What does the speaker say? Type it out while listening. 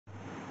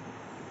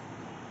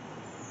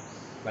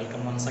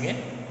Welcome once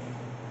again.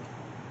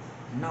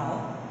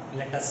 Now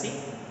let us see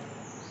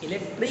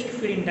electric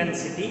field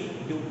intensity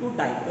due to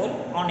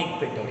dipole on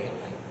equatorial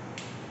line.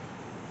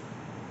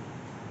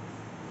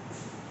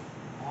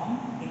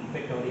 On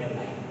equatorial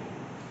line.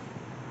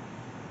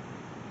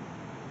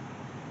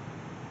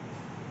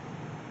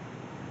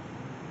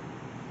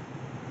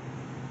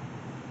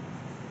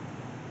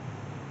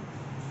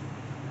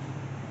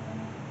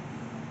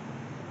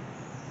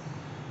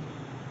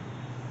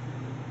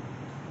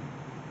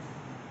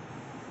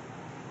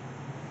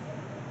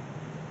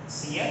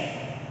 See here.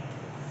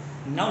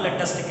 Now let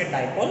us take a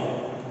dipole.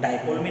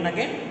 Dipole mean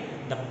again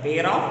the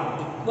pair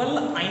of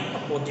equal and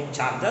opposite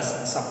charges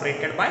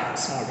separated by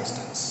small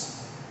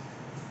distance.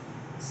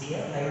 See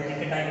here, I will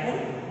take a dipole.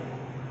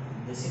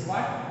 This is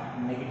what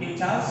negative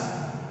charge.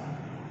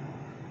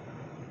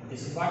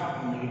 This is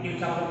what negative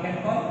charge we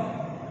can call,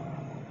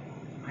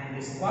 and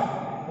this is what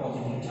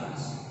positive charge.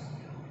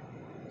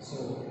 So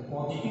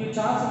positive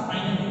charge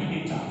and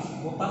negative charge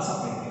both are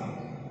separated.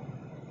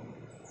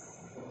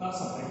 Both are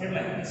separated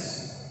like this.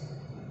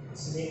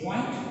 This is A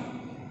point,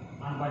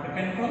 and what you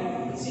can call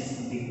this is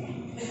B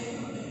point.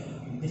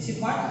 This is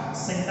what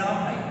center of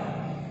dipole,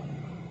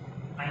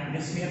 and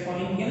this we are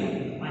calling L,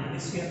 and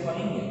this we are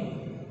calling L.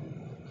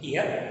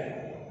 Here,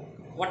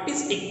 what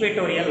is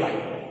equatorial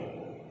line?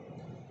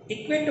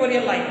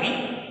 Equatorial line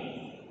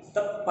means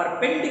the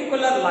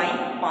perpendicular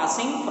line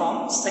passing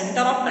from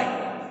center of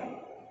dipole.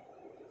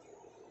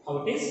 How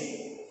it is?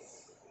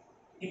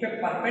 If a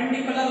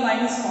perpendicular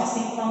line is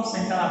passing from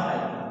center of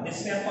dipole,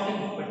 this we are calling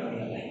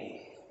equatorial line.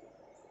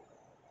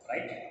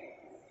 Right?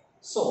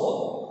 So,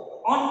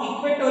 on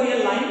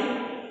equatorial line,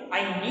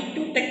 I need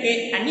to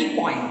take any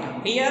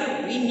point. Here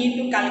we need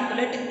to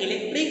calculate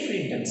electric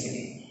field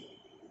intensity.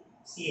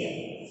 See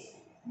here,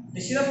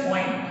 this is a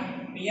point.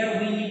 Here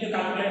we need to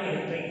calculate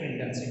electric field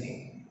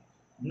intensity.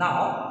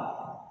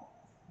 Now,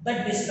 the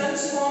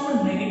distance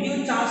from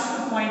negative charge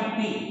to point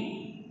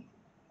P,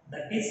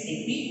 that is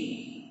AP,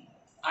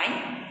 and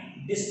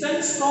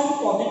distance from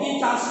positive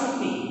charge to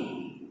P,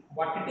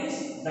 what it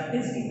is, that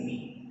is VP.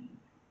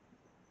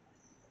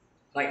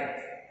 Right.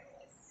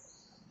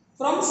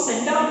 From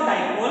center of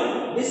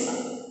dipole, this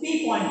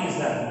P point is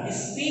there.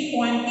 This P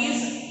point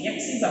is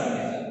X is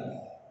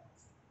available.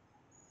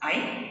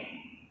 And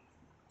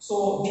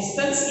so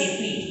distance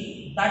AP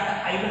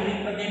that I will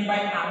represent by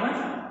R1,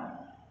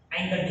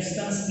 and the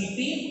distance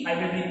PP I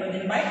will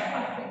represent by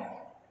R2.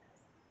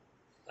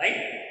 Right?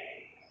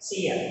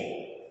 See here.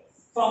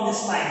 From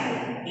this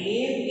triangle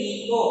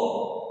APO,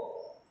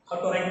 how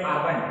to write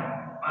R1?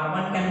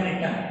 R1 can be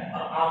written, or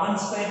R1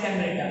 square can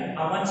be written.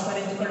 R1 square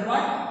is equal to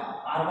what?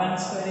 R1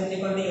 square is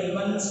equal to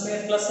L1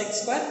 square plus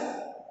X square.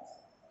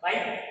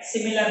 Right?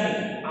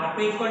 Similarly, R2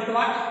 equal to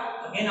what?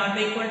 Again R2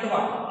 equal to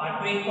what?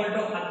 R2 equal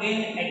to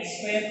again X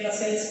square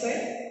plus L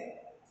square.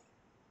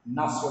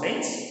 Now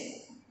students,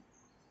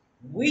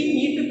 we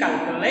need to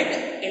calculate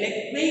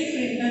electric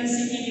field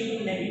intensity due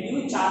to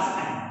negative charge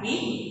at P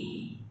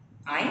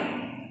and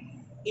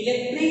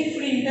electric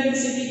field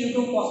intensity due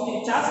to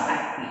positive charge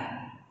at P.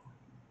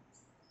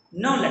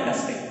 Now let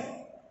us take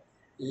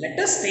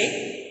electric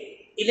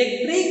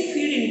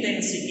field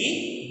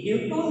intensity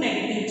due to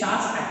negative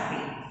charge at P.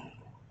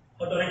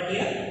 How to write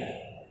here?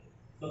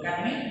 Look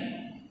at me.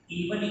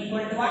 E1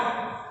 equal to what?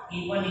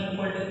 E1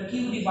 equal to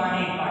Q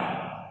divided by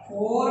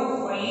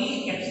 4 pi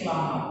epsilon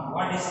naught.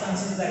 What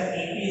distance is that?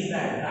 AP is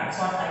that. That's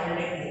what I will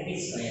take AP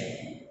square.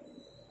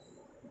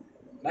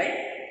 Right?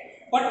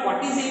 But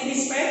what is AP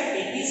square?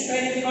 AP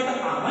square is equal to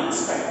R1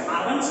 square.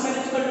 R1 square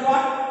is equal to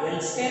what?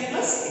 L square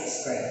plus X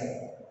square.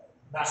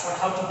 That's what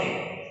how to take.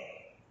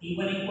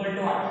 E1 equal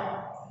to what?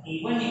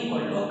 E1 equal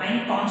to,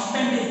 and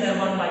constant is there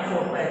 1 by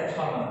 4 pi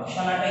epsilon naught.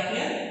 Shall I take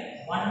here?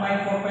 1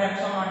 by 4 pi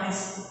epsilon naught is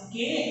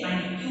K,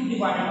 and Q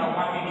divided by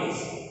what it is.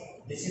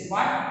 This is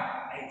what?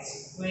 X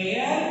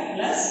square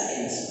plus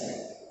L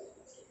square.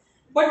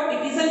 But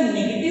it is a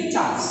negative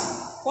charge.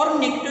 For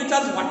negative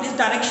charge, what is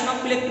direction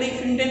of electric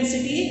field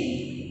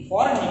intensity?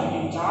 For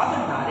negative charge,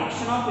 the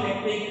direction of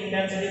electric field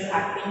intensity is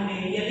acting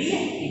radially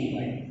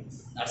inward.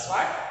 That's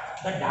what?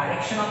 The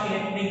direction of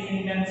electric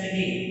field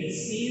intensity.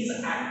 This is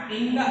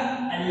acting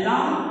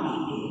along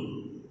PA.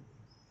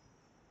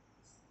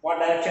 What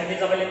direction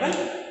is available?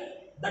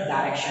 The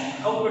direction.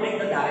 How to take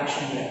the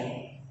direction here?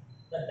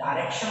 The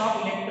direction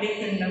of electric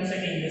field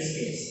intensity in this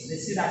case.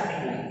 This is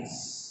acting like this.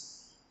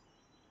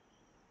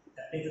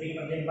 That is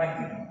represented by Q.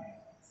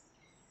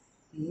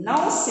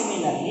 Now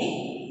similarly,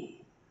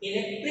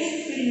 electric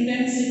field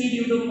intensity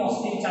due to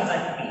positive charge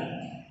at P.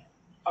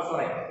 How to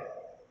write?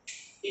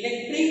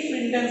 Electric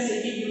field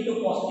intensity due to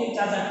positive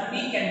charge at P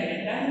can be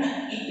written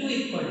E2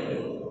 equal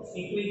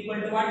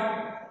to what?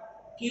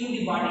 Q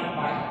divided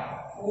by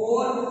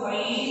 4 pi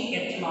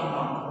epsilon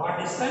naught. What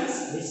distance?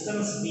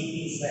 Distance BP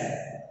is there.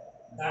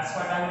 That's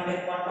what I will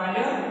take what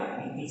value?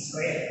 BP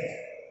square.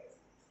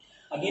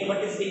 Again,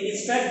 what is BP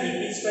square?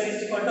 BP square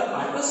is equal to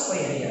R2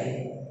 square here.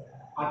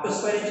 R2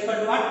 square is equal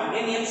to what?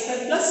 Again L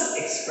square plus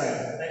X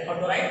square. Then how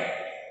to write?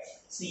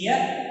 See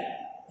here,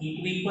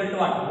 E2 equal to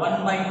what?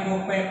 1 by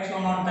 4 pi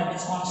epsilon naught, that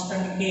is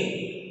constant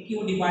k.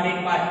 Q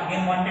divided by,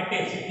 again what it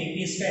is?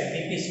 dp square.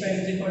 dp square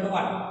is equal to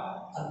what?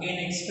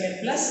 Again x square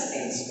plus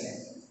L square.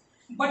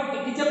 But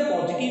it is a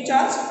positive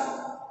charge.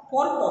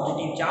 For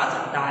positive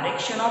charge,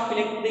 direction of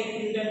electric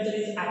intensity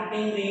is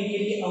acting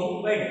radially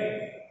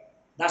outward.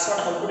 That's what,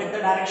 how to take the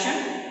direction?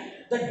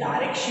 The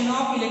direction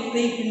of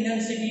electric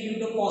intensity due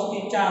to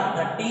positive charge,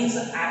 that is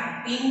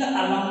acting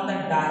along the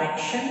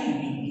direction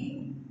dp.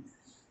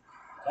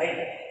 Right?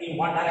 In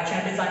what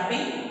direction it is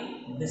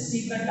acting? This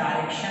is the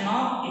direction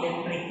of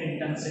electric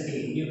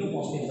intensity due to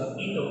positive charge.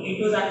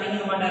 E2 is acting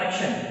in what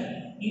direction?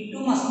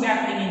 E2 must be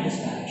acting in this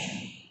direction.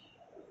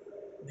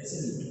 This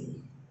is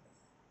E2.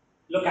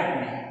 Look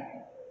at me.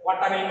 What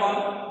I will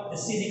call?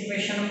 This is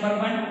equation number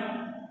 1.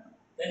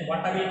 Then what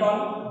I will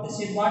call? This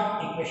is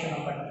what? Equation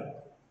number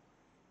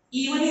 2.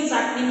 E1 is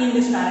acting in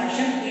this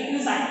direction, E2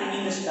 is acting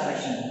in this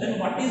direction. Then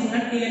what is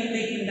net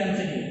electric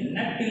intensity?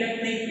 Net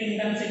electric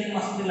intensity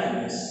must be like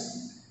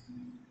this,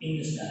 in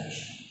this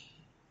direction.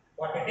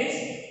 What it is?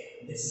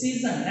 This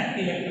is the net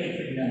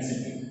electric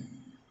intensity.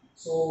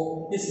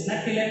 So this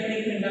net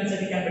electric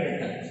intensity can be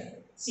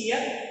written. See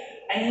here,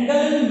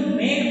 angle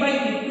made by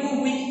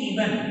E2 with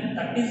E1,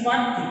 that is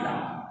what? Theta.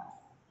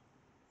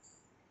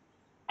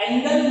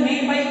 Angle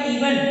made by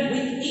E1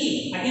 with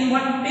E, again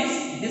what it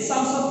is? This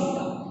also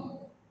theta.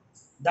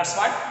 That's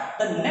what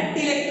the net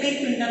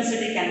electric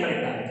intensity can be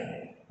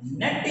written.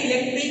 Net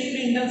electric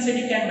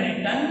intensity can be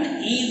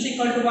written E is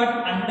equal to what?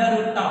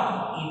 Under root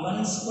of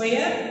E1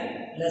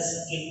 square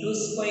plus E2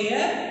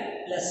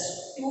 square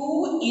plus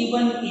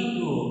 2E1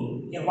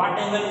 E2. Here what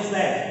angle is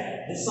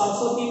there? This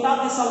also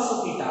theta, this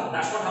also theta.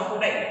 That's what how to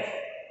take.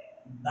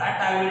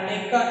 That I will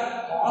take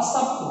a cos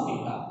of 2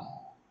 theta.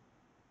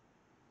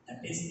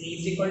 That is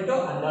E is equal to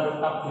under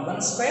root of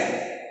E1 square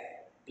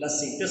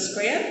plus E2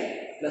 square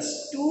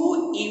plus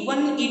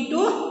 2E1 E2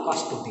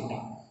 cos 2 theta.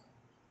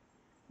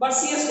 But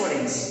see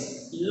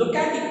students, look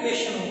at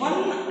equation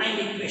 1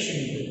 and equation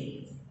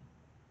 2.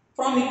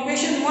 From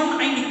equation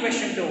 1 and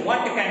equation 2,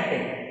 what can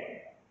take?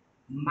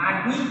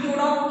 Magnitude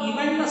of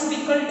E1 must be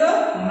equal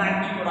to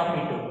magnitude of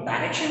E2.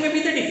 Direction may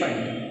be the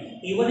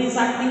different. E1 is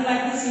acting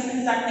like this,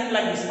 E2 is acting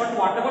like this. But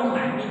what about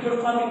magnitude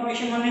from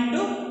equation 1 and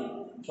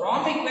 2?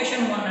 From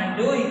equation 1 and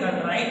 2, you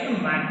can write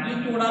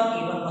magnitude of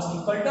E1 must be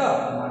equal to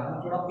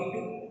magnitude of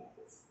E2.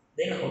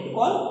 Then how to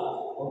call?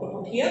 How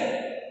to put here?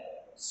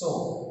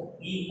 So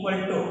equal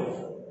to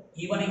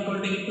E1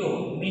 equal to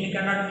E2. Mean you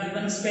cannot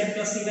E1 square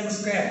plus E1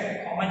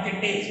 square. How much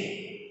it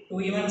is?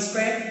 2E1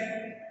 square.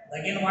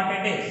 Again what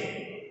it is?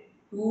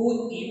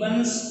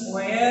 2E1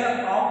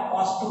 square of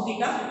cos 2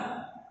 theta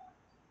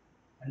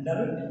under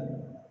root.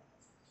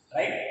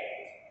 Right?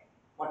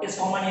 What is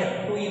common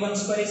here? 2E1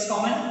 square is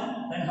common.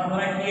 Then how to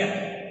write here?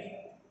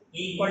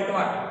 E equal to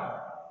what?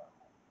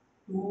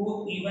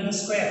 2E1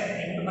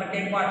 square into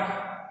bracket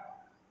what?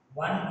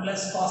 1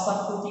 plus cos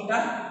of 2 theta.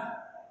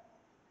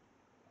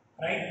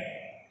 Right?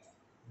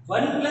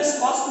 1 plus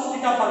cos 2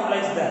 theta formula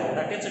is there.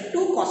 That is a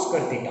 2 cos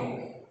square theta.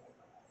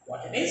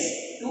 What it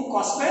is? 2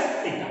 cos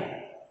square theta.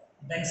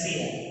 Then see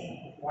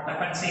here. What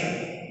happens here?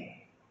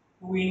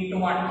 2 into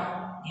what?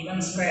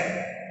 E1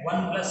 square.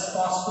 1 plus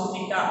cos 2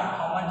 theta.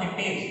 How much it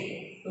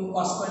is? 2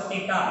 cos square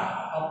theta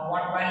of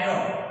what value?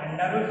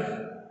 Under root.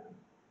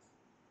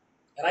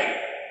 Right?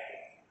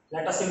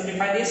 Let us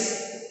simplify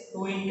this.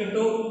 2 into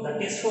 2,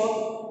 that is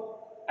 4.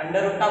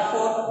 Under root of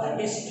 4,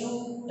 that is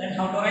 2. Then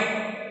how to write?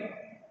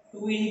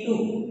 2 into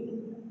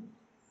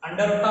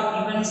under root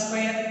of E1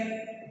 square,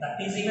 that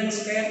is E1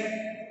 square.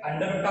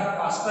 Under root of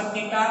cos square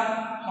theta,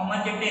 how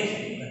much it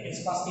is? That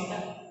is cos theta.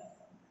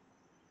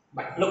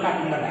 But look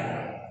at in the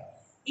diagram.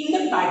 In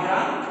the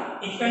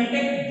diagram, it can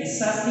take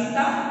this as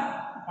theta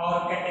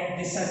or can take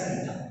this as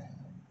theta.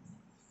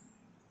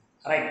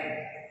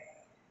 Right?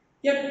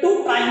 Here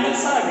two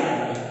triangles are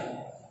available.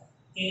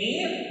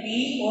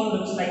 APO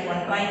looks like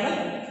one triangle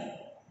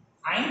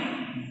and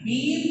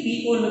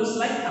BPO looks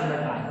like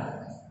another triangle.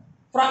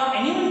 From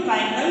any one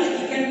triangle,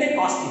 you can take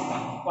cos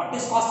theta. What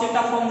is cos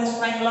theta from this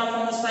triangle or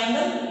from this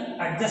triangle?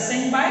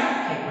 Adjacent by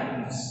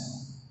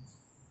hypotenuse.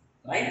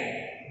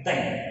 Right?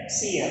 Then,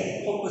 see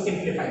here, how to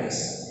simplify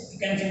this. You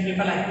can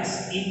simplify like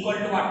this. Equal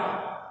to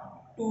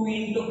what? 2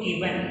 into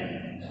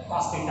E1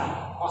 cos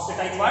theta. Cos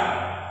theta is what?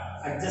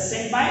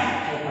 Adjacent by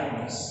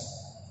hypotenuse.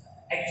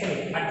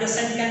 Actually,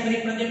 adjacent can be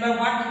represented by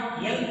what?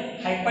 L.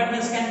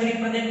 Hypotenuse can be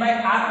represented by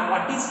R.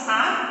 What is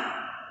R?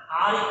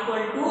 R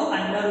equal to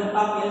under root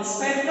of L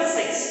square plus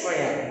X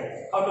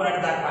square. How to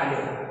write that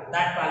value?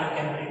 That value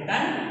can be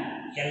written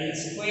L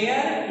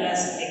square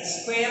plus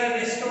X square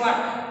raised to what?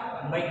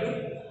 1 by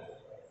 2.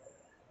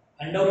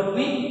 Under root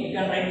mean you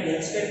can write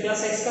L square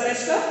plus X square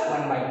raised to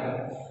 1 by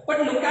 2. But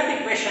look at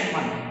equation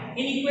 1.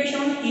 In equation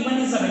 1,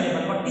 E1 is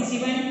available. What is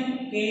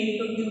E1? K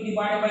into Q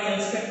divided by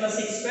L square plus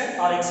X square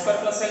or X square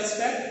plus L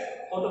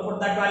square. How to put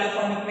that value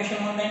from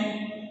equation 1 then?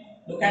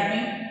 Look at me.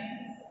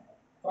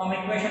 From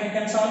equation you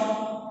can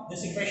solve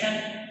this equation.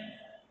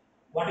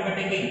 What you are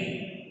taking?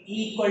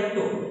 E equal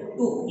to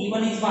 2.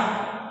 E1 is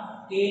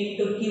what? K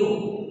into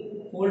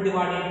Q whole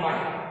divided by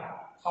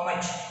How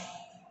much?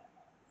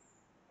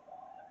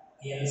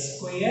 L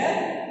square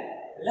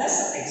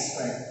plus x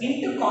square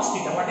into cos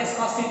theta. What is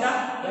cos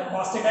theta? Here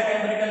cos theta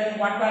can be written in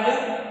what value?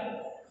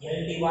 L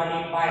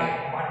divided by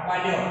what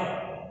value?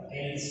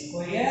 L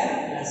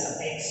square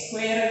plus x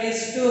square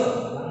raised to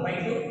 1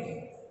 by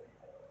 2.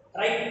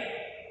 Right?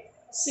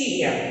 See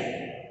here.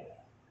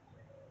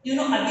 You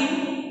know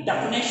again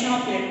definition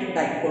of electric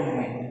dipole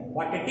moment.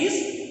 What it is?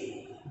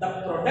 The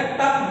product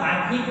of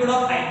magnitude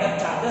of either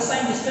charges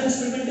and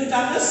distance between two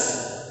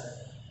charges.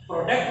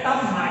 Product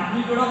of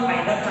magnitude of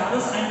either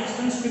charges and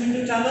distance between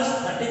two charges,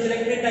 that is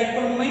electric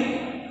dipole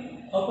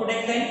moment. How to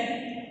take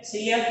then?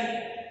 See here.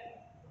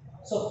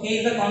 So K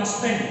is the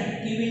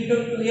constant, Q into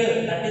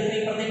 2L, that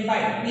is represented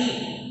by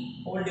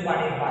P whole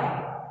divided by.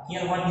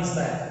 Here 1 is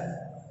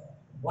there.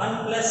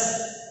 1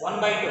 plus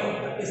 1 by 2,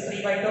 that is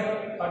 3 by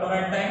 2. How to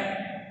write time?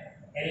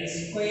 L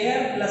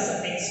square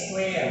plus x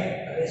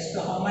square raised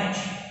to how much?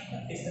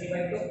 That is 3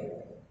 by 2.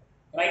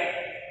 Right?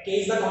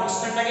 K is the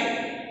constant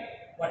again.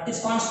 What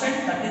is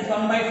constant? That is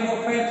 1 by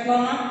 4 5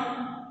 epsilon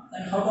naught.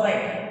 Then how to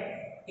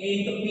write? K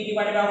into P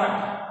divided by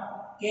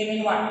what? K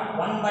mean what?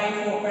 1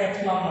 by 4 5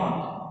 epsilon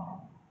naught.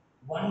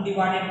 1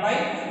 divided by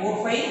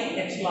 4 5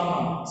 epsilon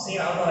naught. Say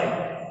how to write?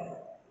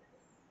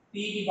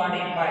 P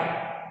divided by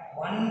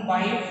 1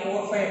 by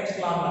 4 5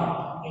 epsilon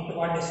naught into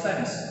what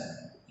distance?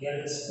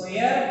 L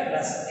square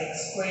plus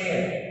x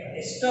square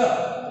is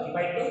 3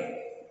 by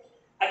 2.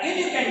 Again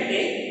you can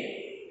take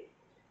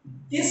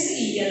this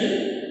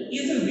L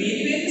is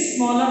very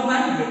smaller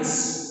than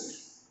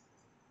this.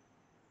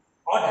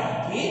 Or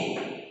directly,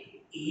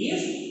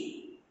 if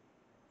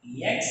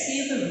x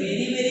is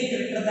very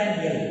greater than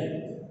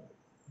L,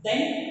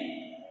 then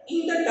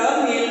in the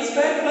term L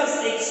square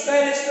plus x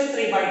square is to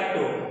 3 by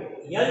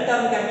 2. L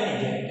term can be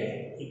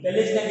neglected. If L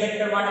is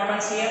neglected, what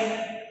happens here?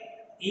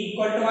 E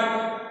equal to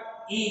what?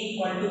 E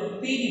equal to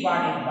P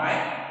divided by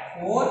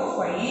 4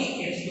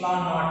 phi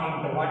epsilon naught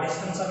into what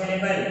distance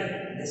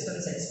available?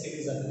 Distance x cube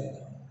is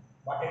available.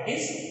 What it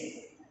is?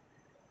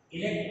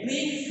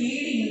 Electric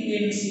field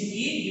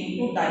intensity due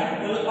to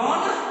dipole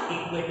on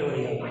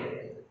equatorial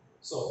line.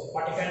 So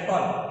what you can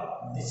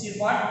call? This is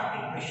what?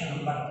 Equation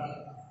number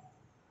 3.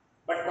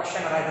 But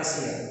question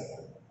arises here.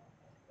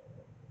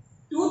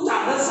 Two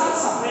charges are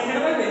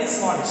separated by very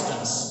small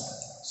distance.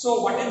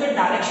 So what is the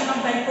direction of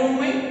dipole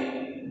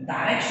moment?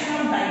 Direction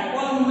of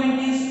dipole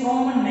moment is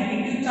from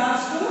negative charge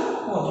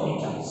to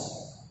positive charge.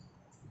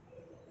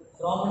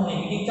 From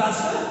negative charge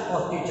to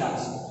positive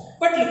charge.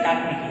 But look at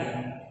me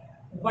here.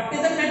 What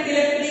is the net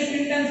electric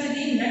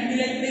intensity? Net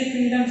electric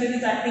intensity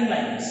is acting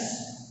like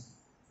this.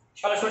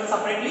 Shall I show it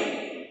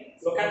separately?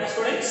 Look at the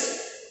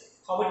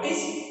students. How it is?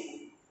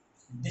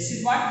 This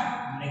is what?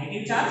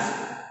 Negative charge.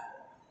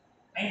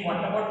 And what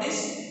about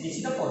this? This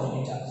is the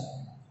positive charge.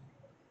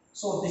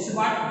 So this is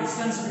what?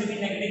 Distance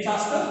between negative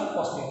charge to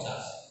positive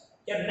charge.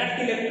 Your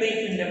net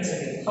electric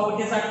intensity. How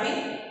it is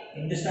acting?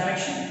 In this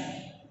direction.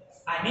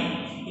 I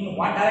mean, in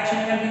what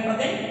direction can be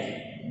present?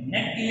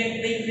 Net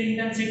electric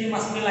intensity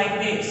must be like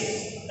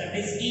this. That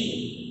is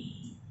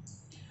E.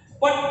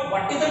 But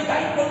what is the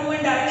dipole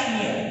moment direction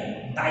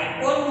here?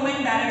 Dipole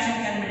moment direction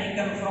can be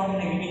taken from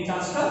negative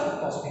charge to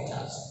positive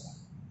charge.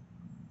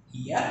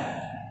 Here,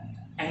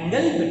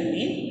 angle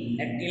between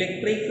net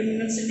electric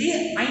intensity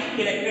and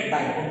electric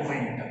dipole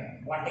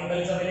moment. What angle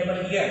is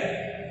available here?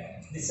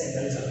 This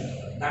angle is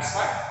available. That's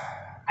what?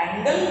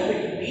 Angle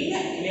between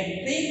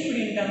electric field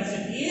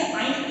intensity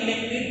and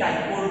electric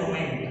dipole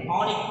moment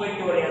on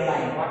equatorial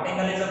line. What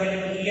angle is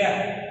available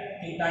here?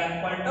 Theta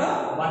equal to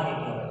 1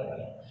 degree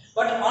available.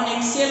 But on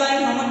axial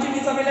line, how much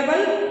it is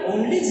available?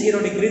 Only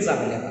 0 degrees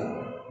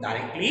available.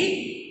 Directly,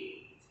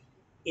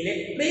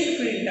 electric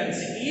field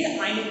intensity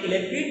and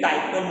electric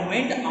dipole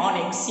moment on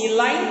axial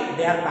line,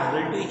 they are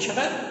parallel to each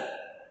other.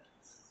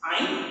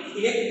 And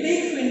electric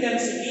field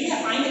intensity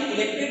and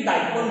electric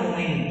dipole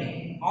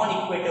moment on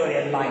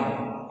equatorial line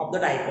of the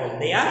dipole,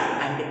 they are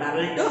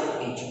anti-parallel to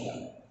each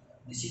other.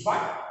 This is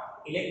what?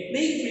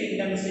 Electric field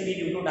intensity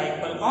due to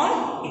dipole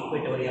on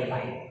equatorial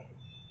line.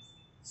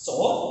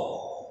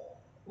 So,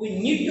 we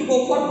need to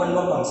go for one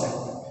more concept.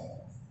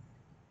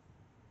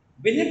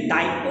 When a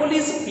dipole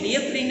is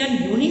placed in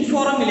an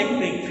uniform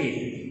electric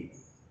field,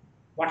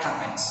 what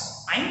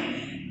happens?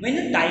 And when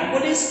a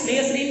dipole is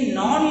placed in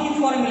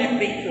non-uniform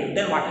electric field,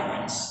 then what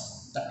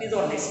happens? That is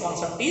our next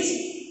concept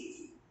is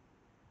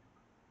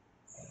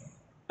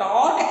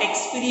torque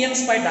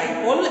experienced by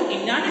dipole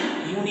in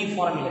an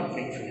uniform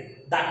electric field.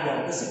 That we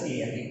have to see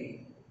clearly.